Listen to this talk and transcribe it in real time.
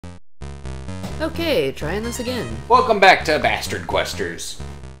Okay, trying this again. Welcome back to Bastard Questers.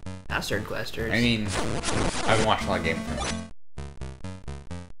 Bastard Questers. I mean, I've been watching a lot of Game of Thrones.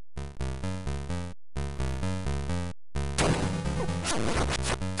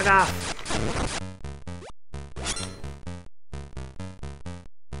 Fuck off.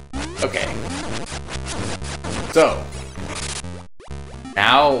 Okay. So,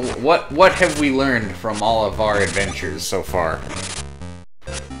 now, what have we learned from all of our adventures so far?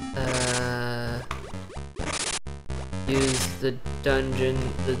 Use the dungeon,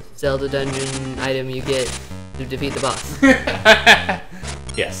 the Zelda dungeon item you get to defeat the boss.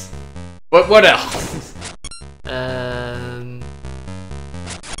 Yes. What else?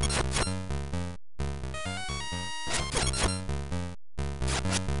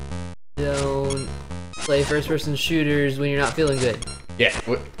 Don't play first-person shooters when you're not feeling good. Yeah,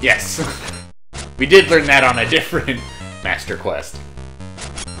 yes. We did learn that on a different Master Quest.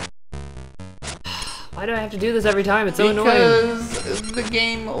 Why do I have to do this every time? It's so annoying. Because the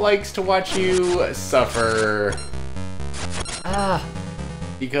game likes to watch you suffer. Ah.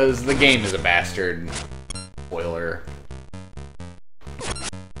 Because the game is a bastard. Spoiler.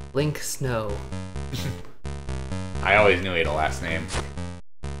 Link Snow. I always knew he had a last name.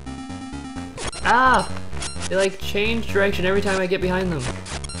 Ah! They like change direction every time I get behind them.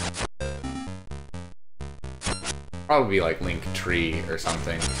 Probably like Link Tree or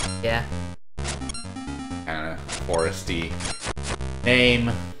something. Yeah. Kinda foresty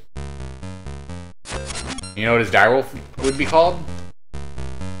name. You know what his direwolf would be called?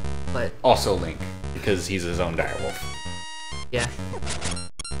 What? Also Link, because he's his own direwolf. Yeah.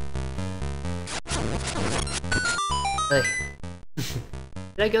 Hey.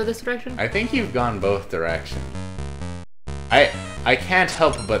 Did I go this direction? I think you've gone both directions. I can't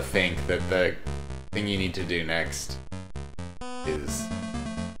help but think that the thing you need to do next is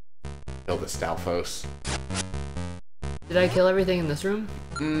kill the Stalfos. Did I kill everything in this room?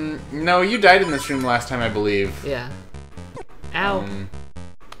 No, you died in this room last time, I believe. Yeah. Ow.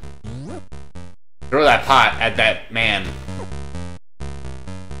 Throw that pot at that man.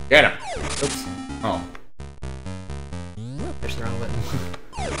 Get him. Oops. Oh. There's the wrong button.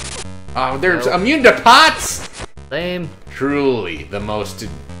 Oh, they're immune to pots! Lame. Truly the most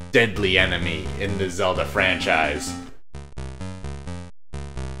deadly enemy in the Zelda franchise.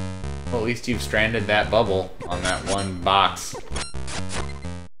 Well, at least you've stranded that bubble on that one box.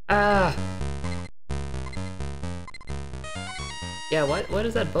 Ah. Yeah, what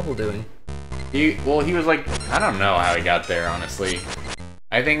is that bubble doing? He was like, I don't know how he got there, honestly.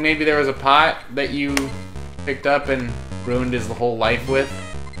 I think maybe there was a pot that you picked up and ruined his whole life with.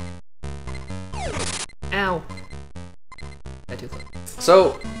 Ow. Got too close.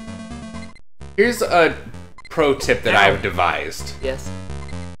 So, here's a pro tip that I've devised. Yes.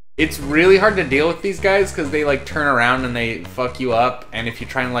 It's really hard to deal with these guys because they like turn around and they fuck you up, and if you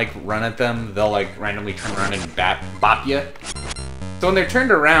try and like run at them, they'll like randomly turn around and bop you. So when they're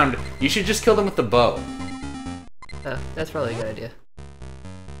turned around, you should just kill them with the bow. Oh, that's probably a good idea.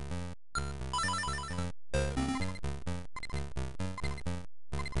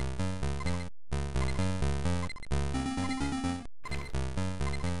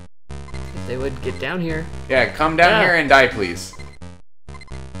 If they would get down here. Yeah, come down here and die, please.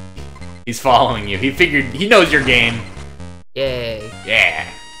 He's following you. He knows your game. Yay. Yeah.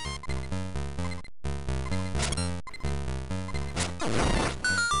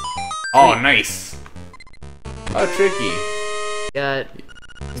 Oh, nice. Oh, tricky. Got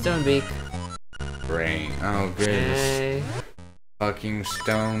Stonebeak. Brain. Oh, goodness. Okay. Fucking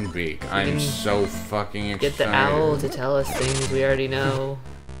Stonebeak. I'm so fucking excited. Get the owl to tell us things we already know.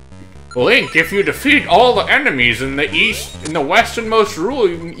 Link, if you defeat all the enemies in the east, in the westernmost rule,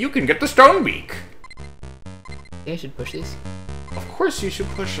 you can get the Stonebeak. I think I should push these. Of course you should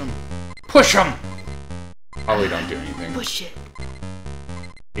push them. Push them! Probably don't do anything. Push it.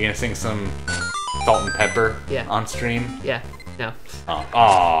 You gonna sing some Salt and Pepper on stream? Yeah. No. Oh.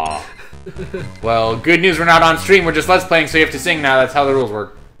 Aww. Well, good news, we're not on stream, we're just Let's Playing, so you have to sing now, that's how the rules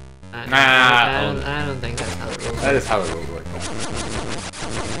work. I don't think that's how the rules work. That is how the rules work.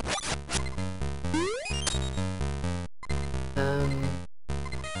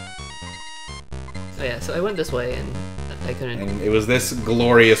 Oh yeah, so I went this way and I couldn't. And it was this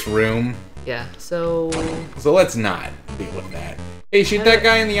glorious room. Yeah, so... So let's not deal with that. Hey, shoot that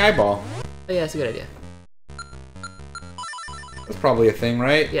guy in the eyeball. Oh yeah, that's a good idea. That's probably a thing,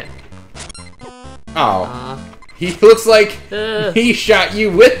 right? Yeah. Oh. He looks like he shot you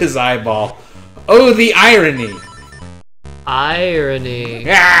with his eyeball. Oh, the irony. Irony.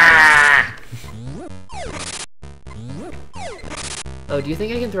 Ah! Oh, do you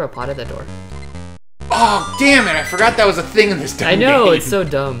think I can throw a pot at that door? Oh, damn it! I forgot that was a thing in this dumb I know, game. it's so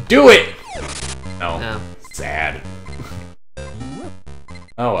dumb. Do it! No. No. Sad.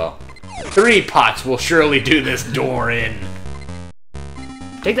 Oh well. 3 pots will surely do this door in.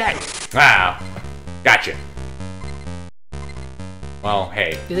 Take that! Wow. Gotcha. Well,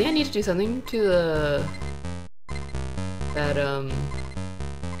 hey. Do you think I need to do something to the... that,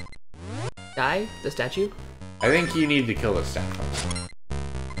 guy? The statue? I think you need to kill the statue.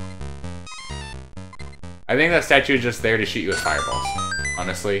 I think that statue is just there to shoot you with fireballs.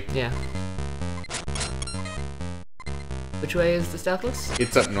 Honestly. Yeah. Which way is the Staples?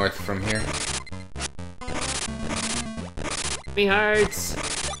 It's up north from here. Me hearts!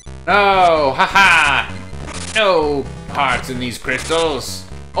 No! Haha! No hearts in these crystals.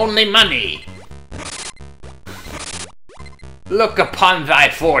 Only money. Look upon thy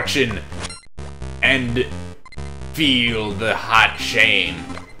fortune and feel the hot shame.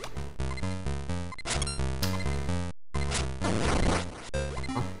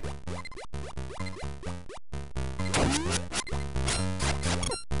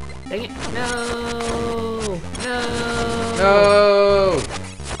 Dang it! No! No! No!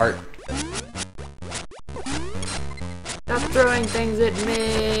 Heart. Stop throwing things at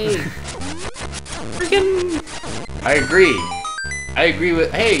me! Freaking! I agree. I agree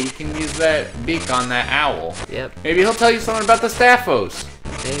with. Hey, you can use that beak on that owl. Yep. Maybe he'll tell you something about the Staphos.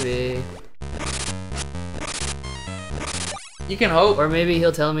 Maybe. You can hope. Or maybe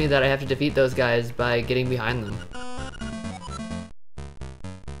he'll tell me that I have to defeat those guys by getting behind them.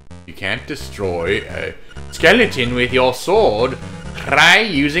 You can't destroy a skeleton with your sword. Try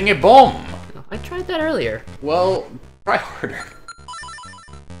using a bomb. I tried that earlier. Well, try harder.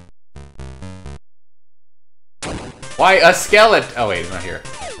 Why a skeleton? Oh wait, he's not here.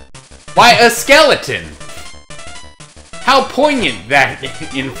 Why a skeleton? How poignant that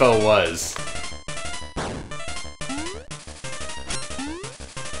info was.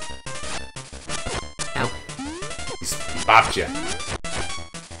 Ow. He's bopped you.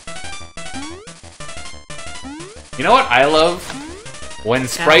 You know what I love? When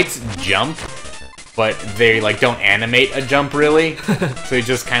sprites jump, but they like don't animate a jump really. So they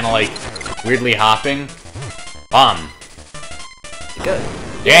just kind of like weirdly hopping. Bomb. Good.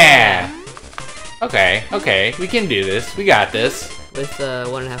 Yeah! Okay, okay, we can do this. We got this. With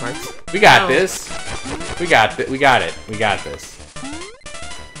 1.5 hearts. We got Ow. this. We got it. We got it. We got this.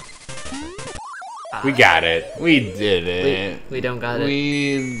 We got it. We did it. We don't got it.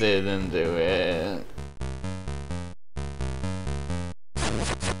 We didn't do it.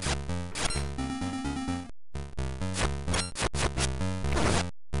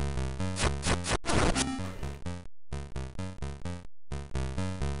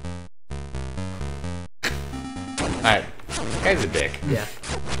 Alright. Guy's a dick. Yeah.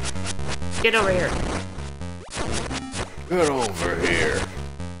 Get over here. Get over here.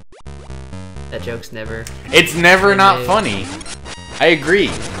 That joke's never... It's never not made. funny. I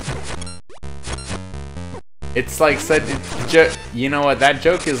agree. It's like said, you know what? That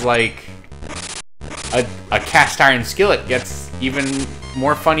joke is like a cast iron skillet gets even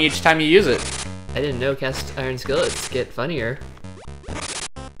more funny each time you use it. I didn't know cast iron skillets get funnier.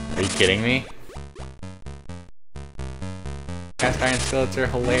 Are you kidding me? Cast iron skillets are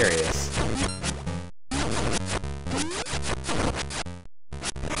hilarious.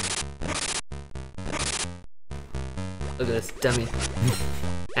 Look at this dummy.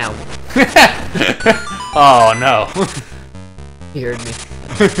 Ow. Oh no. He heard me.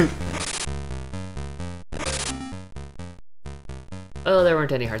 Oh, there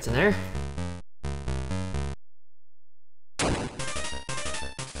weren't any hearts in there.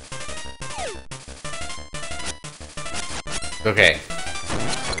 Okay.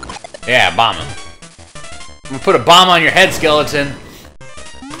 Yeah, bomb him. I'm gonna put a bomb on your head, skeleton.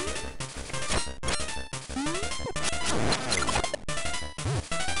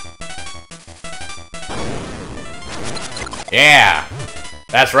 Yeah,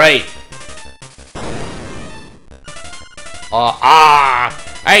 that's right.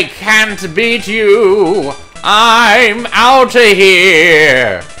 I can't beat you. I'm out of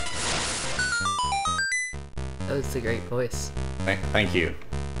here. That was a great voice. Thank you.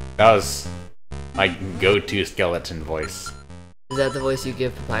 That was my go-to skeleton voice. Is that the voice you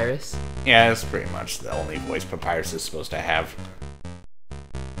give Papyrus? Yeah, that's pretty much the only voice Papyrus is supposed to have.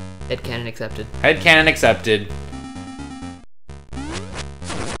 Headcanon accepted. Headcanon accepted.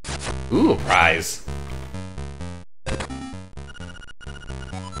 Ooh, a prize.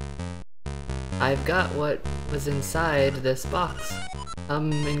 I've got what was inside this box.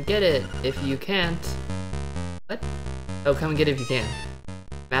 Come and get it if you can't. What? Oh, come and get it if you can.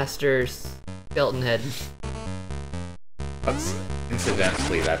 Master Skeleton head.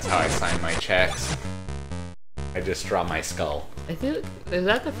 Incidentally, that's how I sign my checks. I just draw my skull. I think, is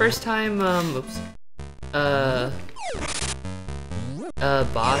that the first time, oops.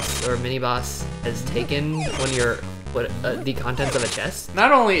 Boss or mini boss has taken the contents of a chest?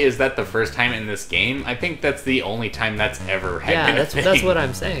 Not only is that the first time in this game, I think that's the only time that's ever been a thing. That's what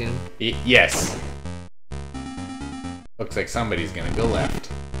I'm saying. Yes. Looks like somebody's gonna go left.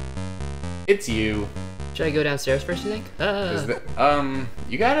 It's you. Should I go downstairs first, you think?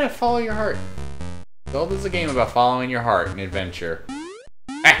 You gotta follow your heart. Zelda's a game about following your heart and adventure.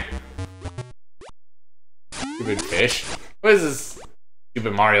 Ah! Stupid fish. What is this?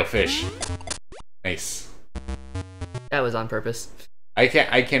 Stupid Mario fish. Nice. That was on purpose. I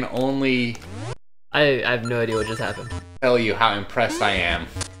can only... I have no idea what just happened. Tell you how impressed I am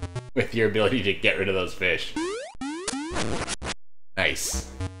with your ability to get rid of those fish. Nice.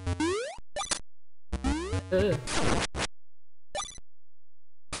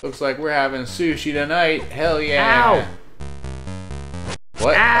 Looks like we're having sushi tonight. Hell yeah. Ow!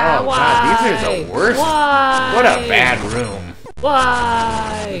 What? Ow, oh god, these are the worst. Why? What a bad room.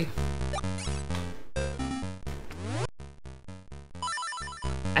 Why?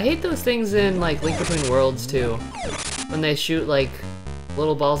 I hate those things in like Link Between Worlds too. When they shoot like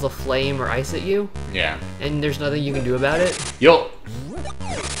little balls of flame or ice at you. Yeah. And there's nothing you can do about it. Yo.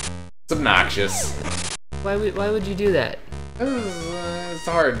 It's obnoxious. Why would you do that? It's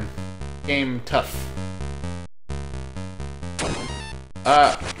hard. Game tough.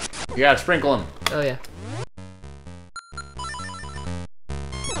 You gotta sprinkle them. Oh yeah.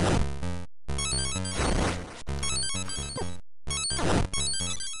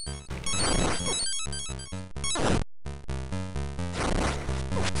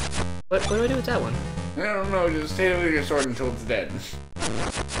 What do I do with that one? I don't know, just hit it with your sword until it's dead.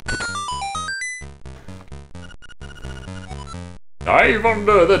 Dive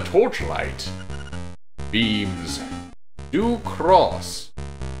under the torchlight. Beams do cross.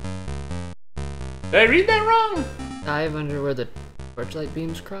 Did I read that wrong? Dive under where the torchlight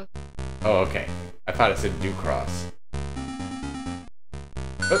beams cross? Oh, okay. I thought it said do cross.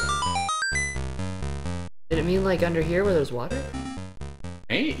 Oh. Did it mean like under here where there's water?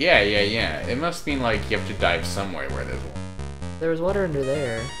 Hey? Yeah. It must mean like you have to dive somewhere where there's water. There was water under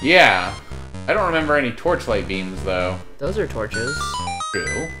there. Yeah. I don't remember any torchlight beams though. Those are torches.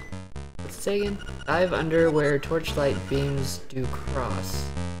 True. What's it say again? Dive under where torchlight beams do cross.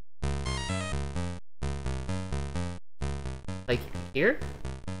 Like here?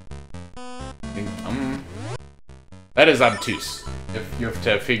 That is obtuse. If you have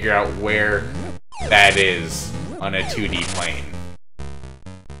to figure out where that is on a 2D plane.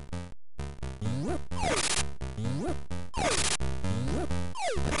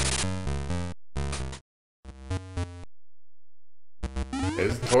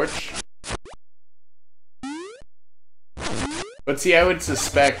 There's a torch. But see, I would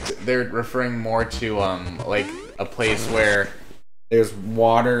suspect they're referring more to, like, a place where there's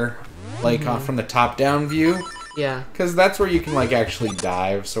water, like, from the top-down view. Yeah. Because that's where you can, like, actually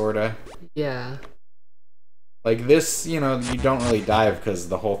dive, sorta. Yeah. Like, this, you know, you don't really dive because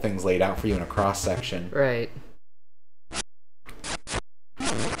the whole thing's laid out for you in a cross-section. Right.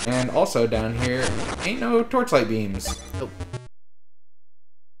 And also, down here, ain't no torchlight beams. Nope.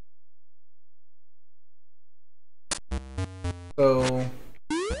 So,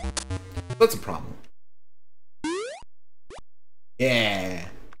 that's a problem. Yeah.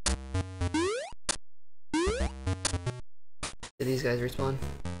 Did these guys respawn?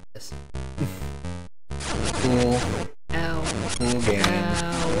 Yes. Cool. Ow. Cool game.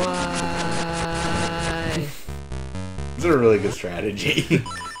 Ow, why? This is a really good strategy.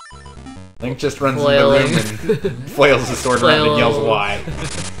 Link just runs Flailing. in the room and flails the sword around and yells why.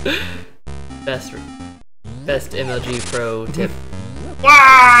 Best MLG pro tip.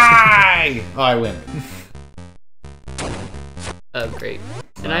 Why? Oh, I win. Oh, great.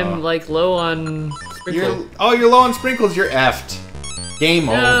 And I'm like low on sprinkle. You're low on sprinkles. You're effed. Game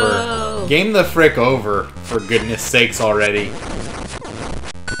No. over. Game the frick over, for goodness sakes already.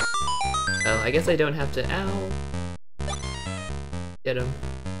 Oh, I guess I don't have to. Ow. Get him.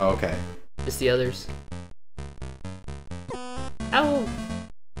 Okay. Just the others. Ow.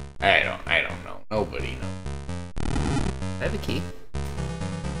 I don't know. Nobody knows. I have a key.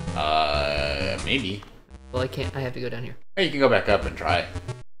 Maybe. Well, I can't. I have to go down here. Hey, you can go back up and try.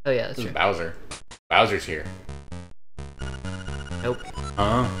 Oh yeah, that's This is true. Bowser. Bowser's here. Nope.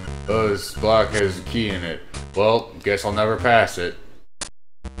 Huh? Oh, this block has a key in it. Well, guess I'll never pass it.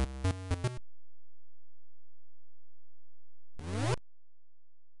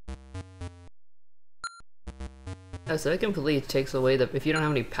 Oh, so it completely takes away the... If you don't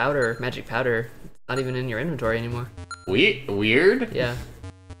have any powder, magic powder, it's not even in your inventory anymore. Weird? Yeah.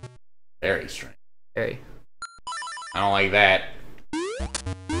 Very strange. Very. I don't like that.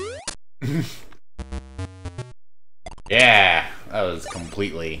 Yeah, that was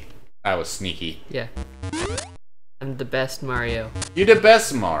sneaky. Yeah. I'm the best Mario. You're the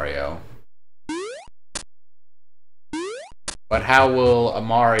best, Mario. But how will a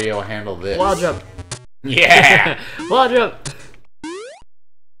Mario handle this? Wall jump! Yeah! Wall jump!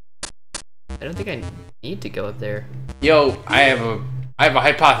 I don't think I need to go up there. Yo, I have a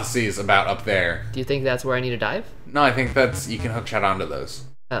hypothesis about up there. Do you think that's where I need to dive? No, I think that's... You can hookshot onto those.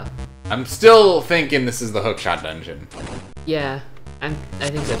 Oh. I'm still thinking this is the hookshot dungeon. Yeah, I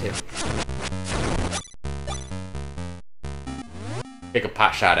think so too. Take a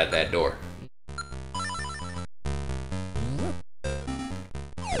pot shot at that door.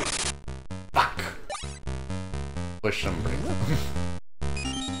 Fuck. Push some bricks.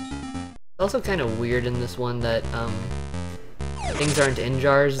 It's also kind of weird in this one that things aren't in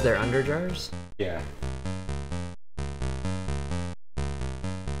jars, they're under jars. Yeah.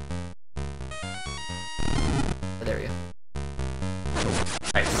 Oh, there we go.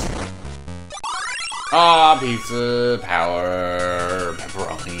 Nice. Ah, pizza, power,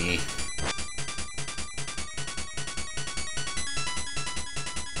 pepperoni.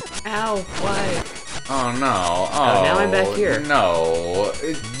 Ow, why? Oh no. Oh, now I'm back here. No.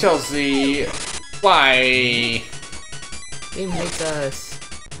 Chelsea, why? Game hates us.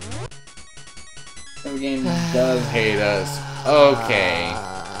 The game does hate us. Okay.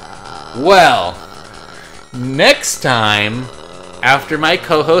 Well, next time, after my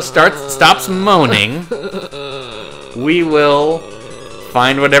co-host stops moaning, we will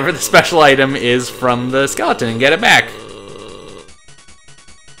find whatever the special item is from the skeleton and get it back.